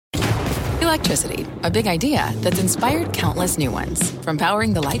Electricity, a big idea that's inspired countless new ones. From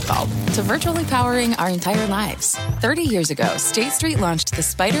powering the light bulb to virtually powering our entire lives. 30 years ago, State Street launched the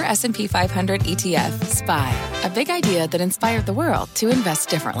Spider S&P 500 ETF, SPY. A big idea that inspired the world to invest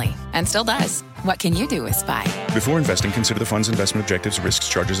differently. And still does. What can you do with SPY? Before investing, consider the fund's investment objectives, risks,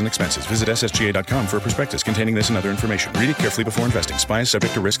 charges, and expenses. Visit ssga.com for a prospectus containing this and other information. Read it carefully before investing. SPY is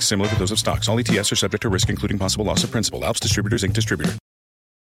subject to risks similar to those of stocks. All ETFs are subject to risk, including possible loss of principal. Alps Distributors, Inc. Distributor.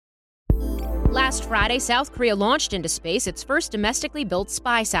 Last Friday, South Korea launched into space its first domestically built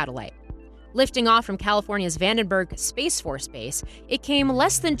spy satellite. Lifting off from California's Vandenberg Space Force Base, it came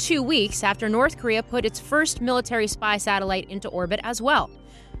less than 2 weeks after North Korea put its first military spy satellite into orbit as well.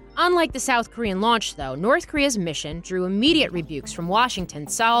 Unlike the South Korean launch, though, North Korea's mission drew immediate rebukes from Washington,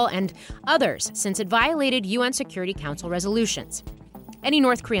 Seoul, and others since it violated UN Security Council resolutions. Any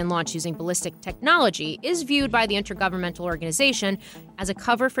North Korean launch using ballistic technology is viewed by the intergovernmental organization as a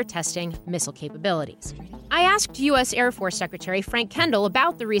cover for testing missile capabilities. I asked U.S. Air Force Secretary Frank Kendall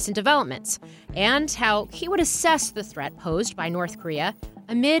about the recent developments and how he would assess the threat posed by North Korea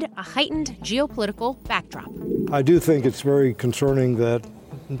amid a heightened geopolitical backdrop. I do think it's very concerning that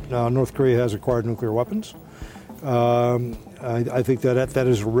North Korea has acquired nuclear weapons. I think that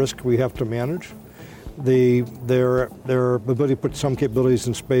is a risk we have to manage. Their ability to put some capabilities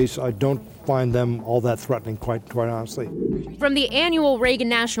in space, I don't find them all that threatening, quite honestly. From the annual Reagan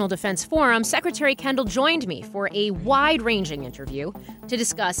National Defense Forum, Secretary Kendall joined me for a wide-ranging interview to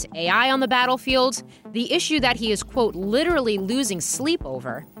discuss AI on the battlefield, the issue that he is, quote, literally losing sleep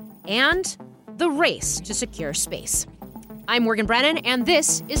over, and the race to secure space. I'm Morgan Brennan, and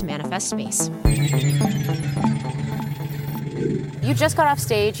this is Manifest Space. You just got off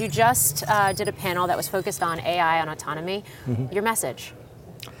stage. You just did a panel that was focused on AI and autonomy. Mm-hmm. Your message?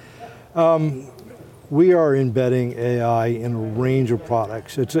 We are embedding AI in a range of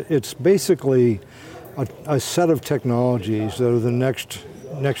products. It's basically a set of technologies that are the next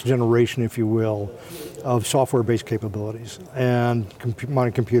generation, if you will, of software-based capabilities and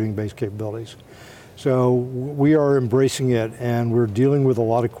computing-based capabilities. So we are embracing it, and we're dealing with a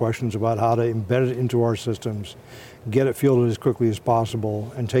lot of questions about how to embed it into our systems, get it fielded as quickly as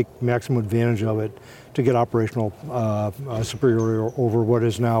possible, and take maximum advantage of it to get operational superiority over what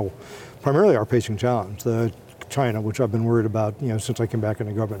is now primarily our pacing challenge, China, which I've been worried about since I came back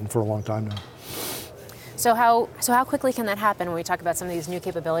into government for a long time now. So how quickly can that happen when we talk about some of these new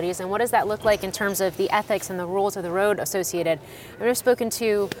capabilities, and what does that look like in terms of the ethics and the rules of the road associated? I've spoken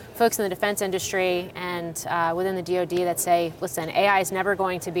to folks in the defense industry and within the DoD that say, listen, AI is never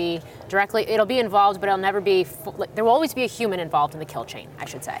going to be it'll be involved, but it'll never be, there will always be a human involved in the kill chain, I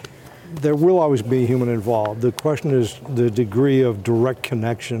should say. There will always be a human involved. The question is the degree of direct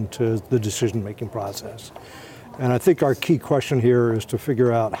connection to the decision-making process. And I think our key question here is to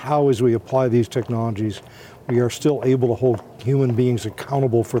figure out how, as we apply these technologies, we are still able to hold human beings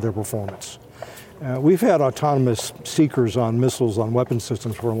accountable for their performance. We've had autonomous seekers on missiles, on weapon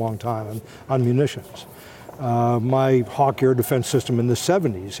systems for a long time, and on munitions. My Hawk air defense system in the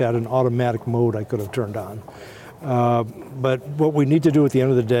 70s had an automatic mode I could have turned on. But what we need to do at the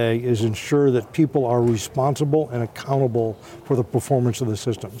end of the day is ensure that people are responsible and accountable for the performance of the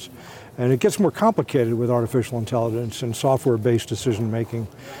systems. And it gets more complicated with artificial intelligence and software-based decision-making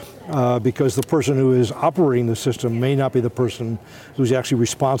because the person who is operating the system may not be the person who's actually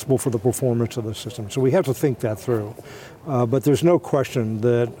responsible for the performance of the system. So we have to think that through. But there's no question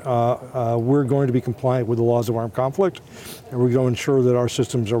that we're going to be compliant with the laws of armed conflict, and we're going to ensure that our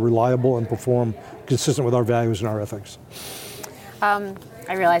systems are reliable and perform consistent with our values and our ethics. I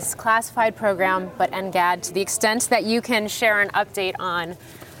realize it's a classified program, but NGAD, to the extent that you can share an update on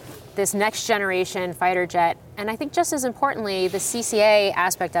this next generation fighter jet, and I think just as importantly, the CCA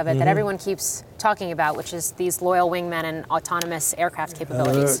aspect of it that everyone keeps talking about, which is these loyal wingmen and autonomous aircraft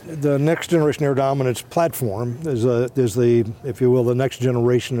capabilities. The next generation air dominance platform is the, if you will, the next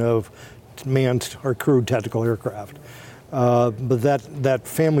generation of manned or crewed tactical aircraft. But that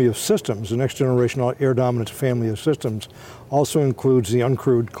family of systems, the next generation air dominance family of systems, also includes the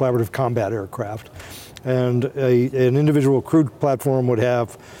uncrewed collaborative combat aircraft. And an individual crewed platform would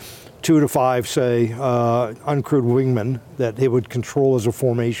have 2 to 5, say, uncrewed wingmen that it would control as a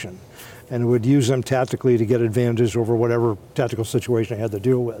formation. And it would use them tactically to get advantages over whatever tactical situation it had to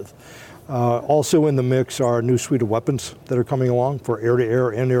deal with. Also in the mix are a new suite of weapons that are coming along for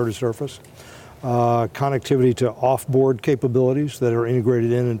air-to-air and air-to-surface. Connectivity to off-board capabilities that are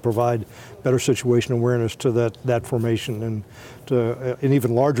integrated in and provide better situation awareness to that formation and to an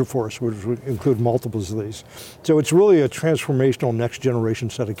even larger force, which would include multiples of these. So it's really a transformational next generation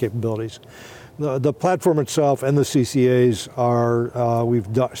set of capabilities. The platform itself and the CCAs are, we've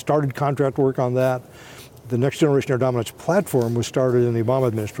started contract work on that. The Next Generation Air Dominance platform was started in the Obama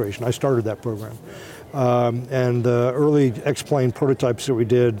administration. I started that program. And the early X-plane prototypes that we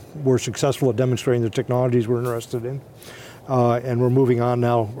did were successful at demonstrating the technologies we're interested in. And we're moving on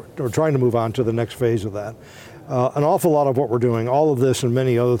now, or trying to move on to the next phase of that. An awful lot of what we're doing, all of this and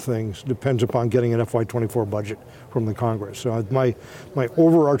many other things, depends upon getting an FY24 budget from the Congress. So my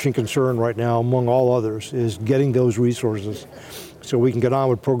overarching concern right now, among all others, is getting those resources so we can get on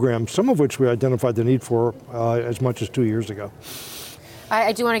with programs, some of which we identified the need for as much as 2 years ago.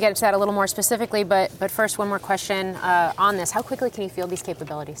 I do want to get into that a little more specifically, but first, one more question on this. How quickly can you field these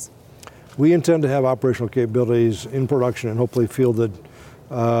capabilities? We intend to have operational capabilities in production and hopefully fielded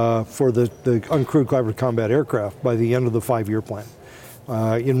for the uncrewed collaborative combat aircraft by the end of the 5-year plan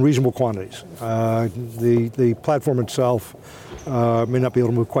in reasonable quantities. The platform itself may not be able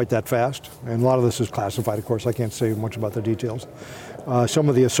to move quite that fast, and a lot of this is classified, of course. I can't say much about the details. Some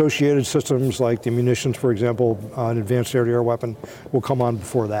of the associated systems, like the munitions, for example, an advanced air-to-air weapon, will come on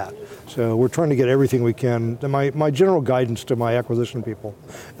before that. So we're trying to get everything we can. And my general guidance to my acquisition people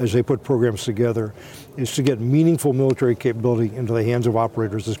as they put programs together is to get meaningful military capability into the hands of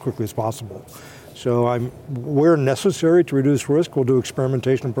operators as quickly as possible. So where necessary to reduce risk, we'll do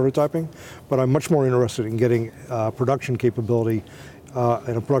experimentation and prototyping, but I'm much more interested in getting production capability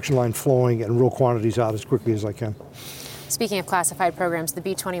and a production line flowing and real quantities out as quickly as I can. Speaking of classified programs, the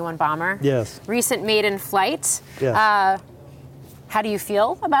B-21 bomber. Yes. Recent maiden flight. Yes. How do you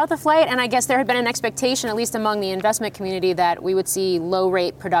feel about the flight? And I guess there had been an expectation, at least among the investment community, that we would see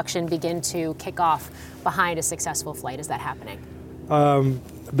low-rate production begin to kick off behind a successful flight. Is that happening?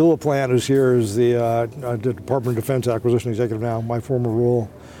 Bill LaPlante, who's here, is the Department of Defense acquisition executive now, my former role.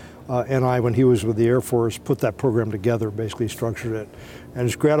 And I, when he was with the Air Force, put that program together, basically structured it. And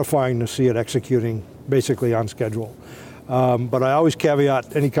it's gratifying to see it executing basically on schedule. But I always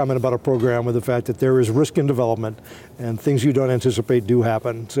caveat any comment about a program with the fact that there is risk in development and things you don't anticipate do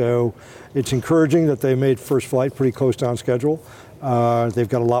happen. So it's encouraging that they made first flight pretty close to on schedule. They've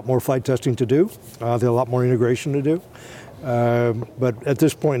got a lot more flight testing to do. They have a lot more integration to do. But at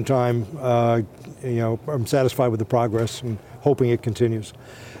this point in time, I'm satisfied with the progress and hoping it continues.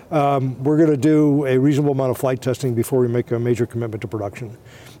 We're going to do a reasonable amount of flight testing before we make a major commitment to production.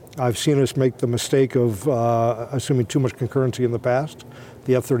 I've seen us make the mistake of assuming too much concurrency in the past.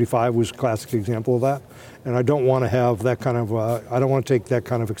 The F-35 was a classic example of that. And I don't want to have that kind of, I don't want to take that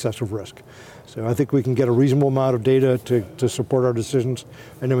kind of excessive risk. So I think we can get a reasonable amount of data to support our decisions,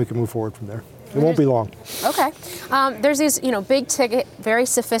 and then we can move forward from there. It won't be long. Okay. There's these, big ticket, very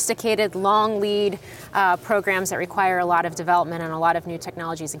sophisticated, long lead programs that require a lot of development and a lot of new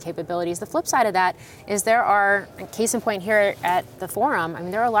technologies and capabilities. The flip side of that is there are, case in point here at the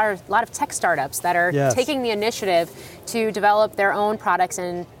forum, there are a lot of tech startups that are taking the initiative to develop their own products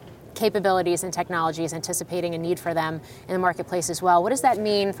and capabilities and technologies, anticipating a need for them in the marketplace as well. What does that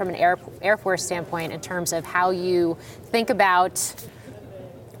mean from an Air Force standpoint in terms of how you think about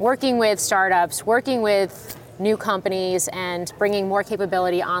working with startups, working with new companies, and bringing more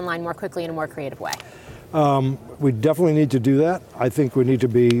capability online more quickly in a more creative way? We definitely need to do that. I think we need to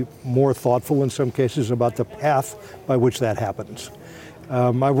be more thoughtful in some cases about the path by which that happens.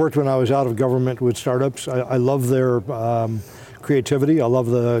 I worked when I was out of government with startups. I love their creativity. I love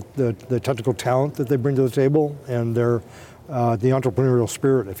the technical talent that they bring to the table and the entrepreneurial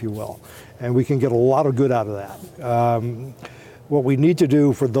spirit, if you will. And we can get a lot of good out of that. What we need to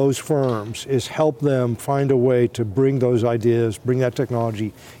do for those firms is help them find a way to bring those ideas, bring that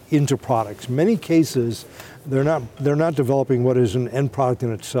technology into products. In many cases, they're not developing what is an end product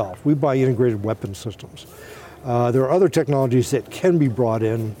in itself. We buy integrated weapon systems. There are other technologies that can be brought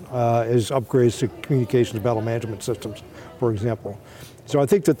in as upgrades to communications battle management systems, for example. So I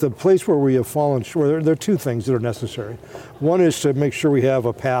think that the place where we have fallen short, there are two things that are necessary. One is to make sure we have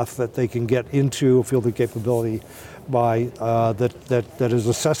a path that they can get into a field of capability by that is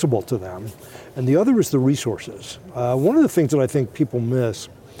accessible to them. And the other is the resources. One of the things that I think people miss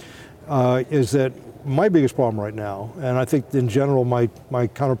is that my biggest problem right now, and I think in general my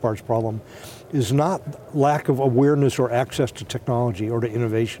counterpart's problem, is not lack of awareness or access to technology or to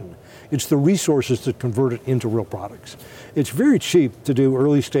innovation. It's the resources that convert it into real products. It's very cheap to do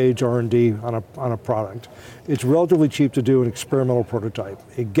early stage R&D on a product. It's relatively cheap to do an experimental prototype.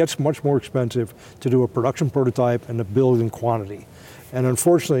 It gets much more expensive to do a production prototype and to build in quantity. And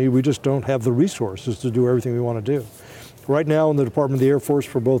unfortunately, we just don't have the resources to do everything we want to do. Right now in the Department of the Air Force,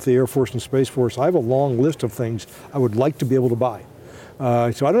 for both the Air Force and Space Force, I have a long list of things I would like to be able to buy.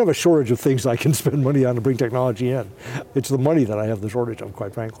 So I don't have a shortage of things I can spend money on to bring technology in. It's the money that I have the shortage of,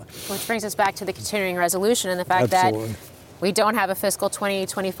 quite frankly. Which brings us back to the continuing resolution and the fact Absolutely. that we don't have a fiscal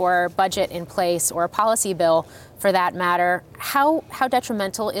 2024 budget in place or a policy bill for that matter. How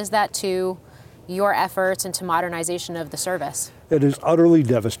detrimental is that to your efforts and to modernization of the service? It is utterly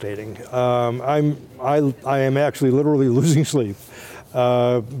devastating. I am actually literally losing sleep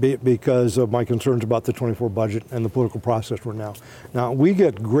because of my concerns about the 24 budget and the political process we're now. Now, we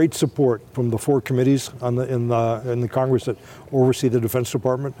get great support from the 4 committees in the Congress that oversee the Defense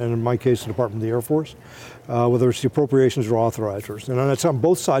Department, and in my case, the Department of the Air Force, whether it's the appropriations or authorizers. And it's on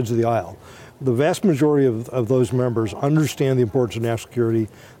both sides of the aisle. The vast majority of those members understand the importance of national security.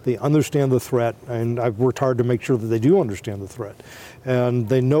 They understand the threat, and I've worked hard to make sure that they do understand the threat. And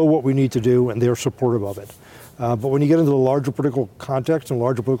they know what we need to do, and they're supportive of it. But when you get into the larger political context and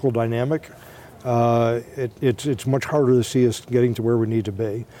larger political dynamic, it's much harder to see us getting to where we need to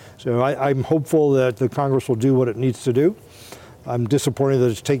be. So I'm hopeful that the Congress will do what it needs to do. I'm disappointed that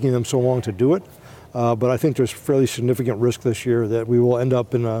it's taking them so long to do it. But I think there's fairly significant risk this year that we will end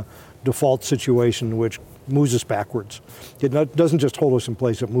up in a default situation which moves us backwards. It doesn't just hold us in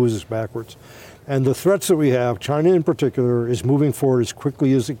place, it moves us backwards. And the threats that we have, China in particular, is moving forward as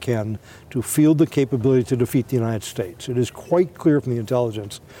quickly as it can to field the capability to defeat the United States. It is quite clear from the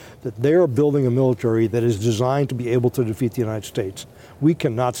intelligence that they are building a military that is designed to be able to defeat the United States. We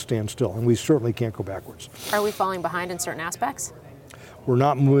cannot stand still, and we certainly can't go backwards. Are we falling behind in certain aspects? We're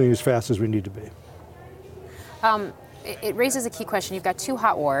not moving as fast as we need to be. It raises a key question. You've got 2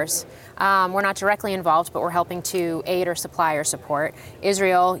 hot wars. We're not directly involved, but we're helping to aid or supply or support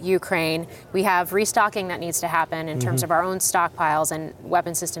Israel, Ukraine. We have restocking that needs to happen in terms of our own stockpiles and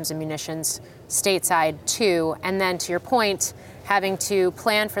weapon systems and munitions stateside too. And then to your point, having to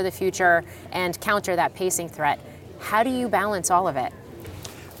plan for the future and counter that pacing threat. How do you balance all of it?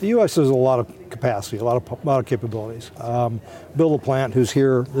 The U.S. has a lot of capacity, a lot of capabilities. Bill LaPlante, who's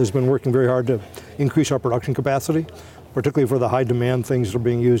here, has been working very hard to increase our production capacity, particularly for the high demand things that are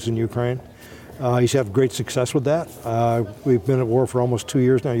being used in Ukraine. He's had great success with that. We've been at war for almost 2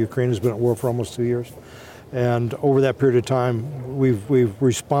 years now. Ukraine has been at war for almost 2 years. And over that period of time, we've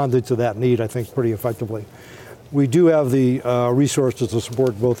responded to that need, I think, pretty effectively. We do have the resources to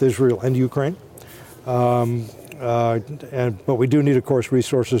support both Israel and Ukraine. But we do need, of course,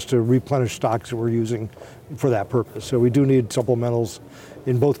 resources to replenish stocks that we're using for that purpose. So we do need supplementals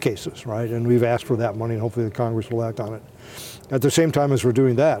in both cases, right? And we've asked for that money, and hopefully the Congress will act on it. At the same time as we're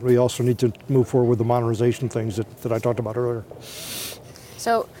doing that, we also need to move forward with the modernization things that I talked about earlier.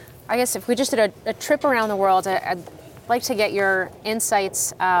 So I guess if we just did a trip around the world, I'd like to get your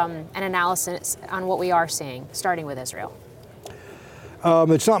insights and analysis on what we are seeing, starting with Israel.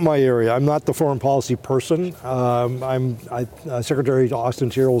 It's not my area. I'm not the foreign policy person. Secretary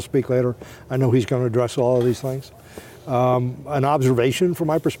Austin's here, will speak later. I know he's going to address all of these things. An observation from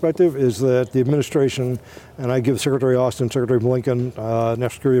my perspective is that the administration, and I give Secretary Austin, Secretary Blinken, National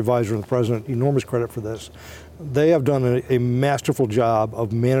Security Advisor, and the President enormous credit for this. They have done a masterful job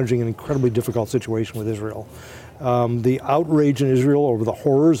of managing an incredibly difficult situation with Israel. The outrage in Israel over the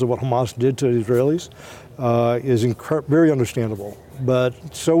horrors of what Hamas did to Israelis is very understandable, but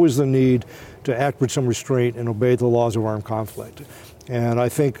so is the need to act with some restraint and obey the laws of armed conflict. And I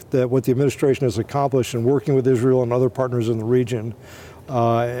think that what the administration has accomplished in working with Israel and other partners in the region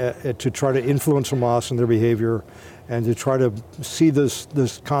to try to influence Hamas and their behavior and to try to see this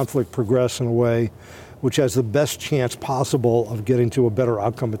conflict progress in a way which has the best chance possible of getting to a better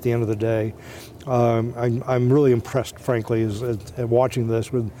outcome at the end of the day. I'm really impressed, frankly, at watching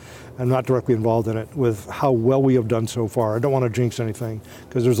this. I'm not directly involved in it, with how well we have done so far. I don't want to jinx anything,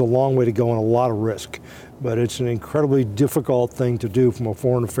 because there's a long way to go and a lot of risk. But it's an incredibly difficult thing to do from a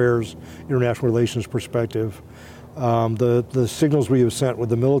foreign affairs, international relations perspective. The signals we have sent with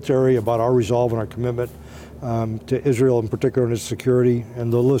the military about our resolve and our commitment to Israel in particular and its security,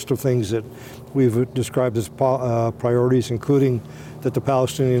 and the list of things that we've described as priorities, including that the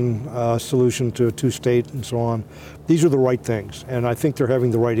Palestinian solution to a two-state and so on. These are the right things, and I think they're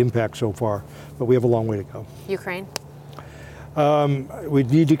having the right impact so far, but we have a long way to go. Ukraine? We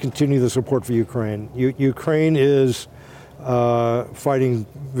need to continue the support for Ukraine. Ukraine is fighting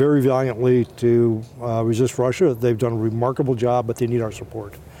very valiantly to resist Russia. They've done a remarkable job, but they need our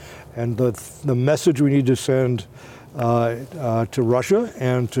support. And the message we need to send to Russia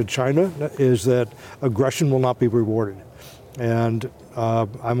and to China is that aggression will not be rewarded. And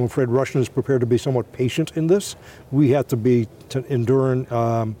I'm afraid Russia is prepared to be somewhat patient in this. We have to be enduring.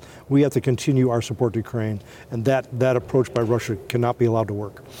 We have to continue our support to Ukraine, and that approach by Russia cannot be allowed to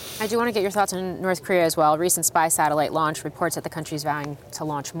work. I do want to get your thoughts on North Korea as well. Recent spy satellite launch reports that the country is vowing to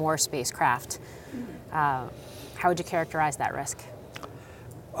launch more spacecraft. How would you characterize that risk?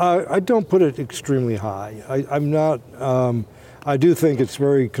 I don't put it extremely high. I'm not. I do think it's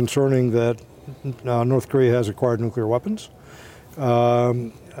very concerning that North Korea has acquired nuclear weapons.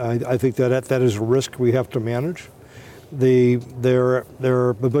 I think that is a risk we have to manage. Their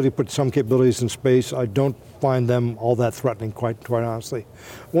ability to put some capabilities in space, I don't find them all that threatening, quite honestly.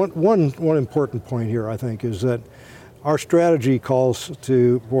 One important point here, I think, is that our strategy calls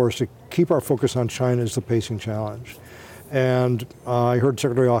for us to keep our focus on China as the pacing challenge. And I heard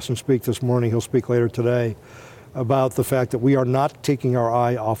Secretary Austin speak this morning, he'll speak later today, about the fact that we are not taking our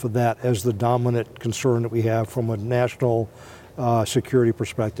eye off of that as the dominant concern that we have from a national security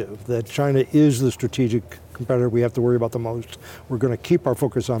perspective, that China is the strategic competitor we have to worry about the most. We're going to keep our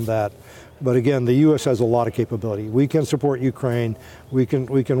focus on that. But again, the U.S. has a lot of capability. We can support Ukraine. We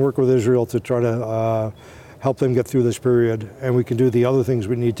can work with Israel to try to help them get through this period, and we can do the other things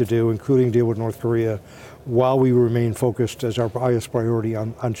we need to do, including deal with North Korea, while we remain focused as our highest priority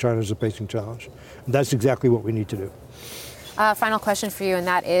on China as a pacing challenge. And that's exactly what we need to do. Final question for you, and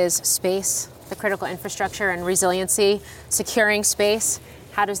that is space, the critical infrastructure and resiliency, securing space.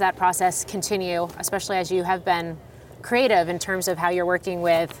 How does that process continue, especially as you have been creative in terms of how you're working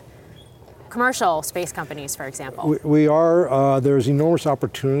with commercial space companies, for example? We are. There's enormous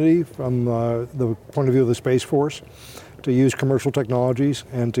opportunity from the point of view of the Space Force to use commercial technologies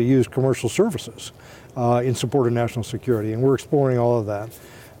and to use commercial services in support of national security, and we're exploring all of that.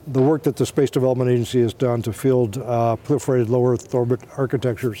 The work that the Space Development Agency has done to field proliferated low Earth orbit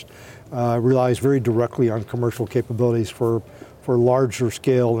architectures relies very directly on commercial capabilities for larger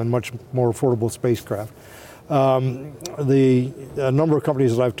scale and much more affordable spacecraft. A number of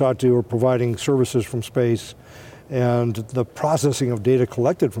companies that I've talked to are providing services from space and the processing of data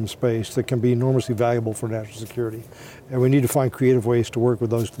collected from space that can be enormously valuable for national security. And we need to find creative ways to work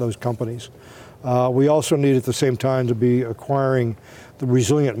with those companies. We also need at the same time to be acquiring the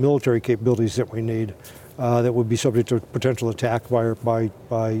resilient military capabilities that we need that would be subject to potential attack by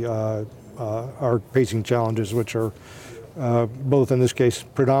our pacing challenges, which are both in this case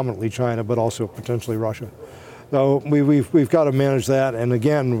predominantly China, but also potentially Russia. So we've got to manage that, and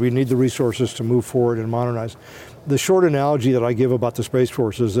again, we need the resources to move forward and modernize. The short analogy that I give about the Space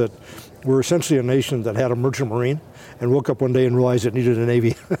Force is that we're essentially a nation that had a merchant marine and woke up one day and realized it needed a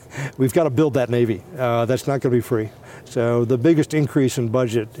Navy. We've got to build that Navy. That's not going to be free. So the biggest increase in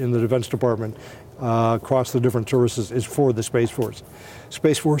budget in the Defense Department across the different services is for the Space Force.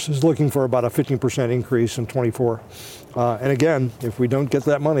 Space Force is looking for about a 15% increase in 24. And again, if we don't get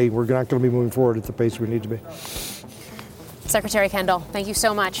that money, we're not going to be moving forward at the pace we need to be. Secretary Kendall, thank you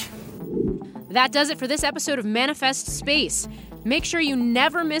so much. That does it for this episode of Manifest Space. Make sure you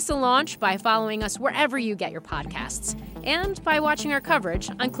never miss a launch by following us wherever you get your podcasts and by watching our coverage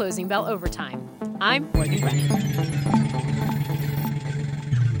on Closing Bell Overtime. I'm Reagan Brennan.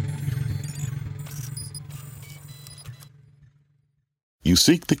 You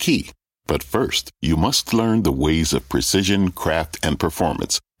seek the key, but first, you must learn the ways of precision, craft, and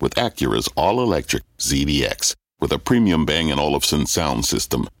performance with Acura's all-electric ZDX. With a premium Bang & Olufsen sound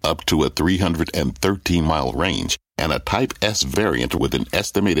system up to a 313-mile range and a Type S variant with an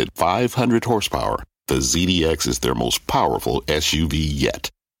estimated 500 horsepower, the ZDX is their most powerful SUV yet.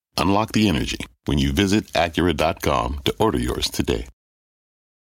 Unlock the energy when you visit Acura.com to order yours today.